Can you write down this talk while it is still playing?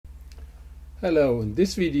Hello, in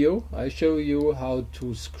this video I show you how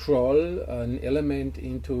to scroll an element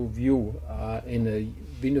into view in a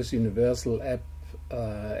Windows Universal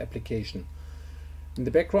application. In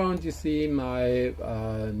the background you see my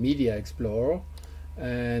Media Explorer,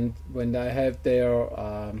 and when I have there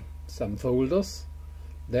some folders,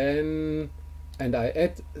 and I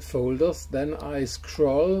add folders, then I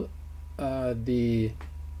scroll the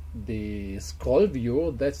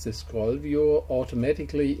ScrollViewer, that's the ScrollViewer,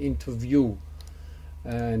 automatically into view.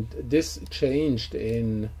 And this changed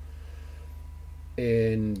in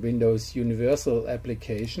Windows Universal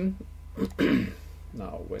application.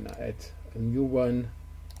 Now when I add a new one,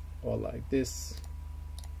 or like this,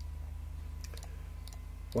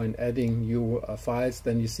 when adding new files,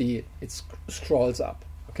 then you see it scrolls up.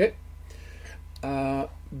 Okay,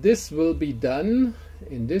 this will be done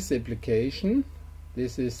in this application.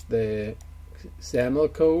 This is the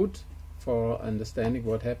XAML code for understanding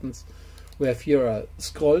what happens. We have here a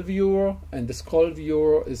scroll viewer, and the scroll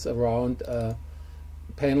viewer is around a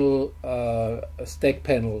panel, a stack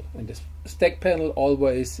panel, and the stack panel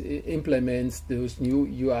always implements those new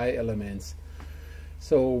UI elements.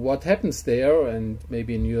 So what happens there, and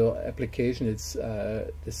maybe in your application it's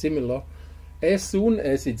similar, as soon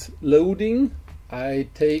as it's loading, I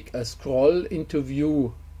take a scroll into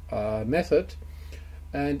view method,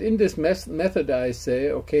 and in this method I say,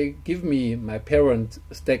 okay, give me my parent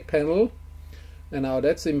stack panel. And now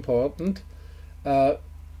that's important.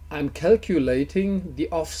 I'm calculating the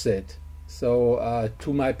offset, so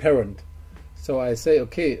to my parent. So I say,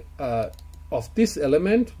 okay, of this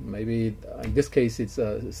element, maybe in this case it's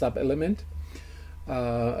a sub element,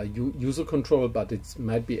 a user control, but it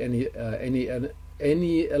might be any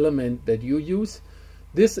element that you use.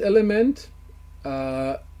 This element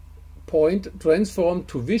transform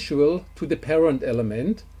to visual to the parent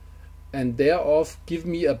element, and thereof give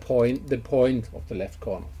me a point, the point of the left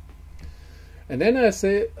corner. And then I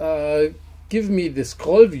say, give me the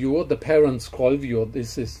scroll viewer, the parent scroll viewer.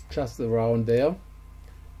 This is just around there.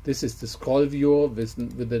 This is the scroll viewer with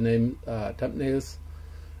the name thumbnails,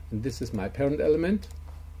 and this is my parent element.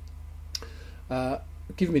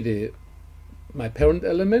 Give me my parent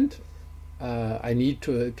element. I need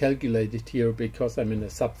to calculate it here because I'm in a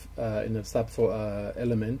sub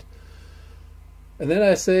element. And then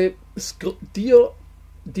I say, dear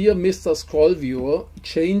Mr. ScrollViewer,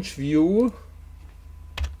 ChangeView.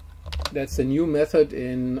 That's a new method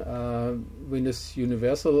in Windows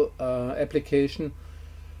Universal application.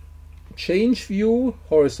 ChangeView,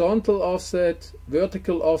 horizontal offset,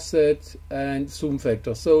 vertical offset, and zoom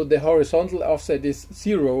factor. So the horizontal offset is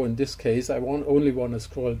 0 in this case. I only want to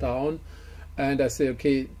scroll down, and I say,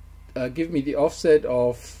 okay, give me the offset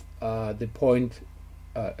of the point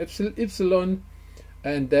epsilon.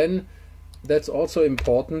 And then that's also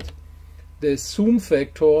important, the zoom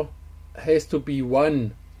factor has to be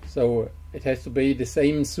 1, so it has to be the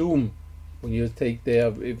same zoom. When you take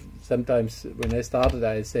there, if sometimes when I started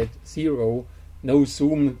I said 0, no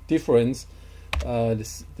zoom difference, the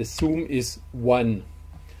zoom is 1.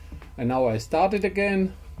 And now I start it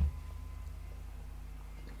again.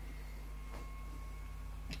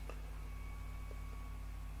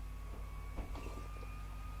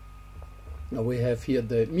 Now we have here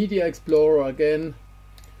the Media Explorer again,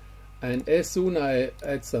 and as soon as I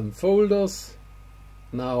add some folders,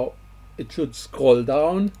 now it should scroll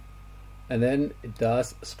down, and then it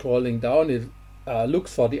does scrolling down. It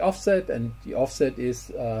looks for the offset, and the offset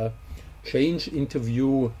is change into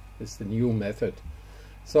view is the new method.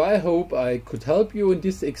 So I hope I could help you in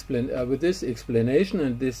this with this explanation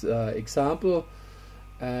and this example,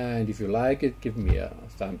 and if you like it, give me a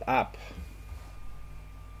thumb up.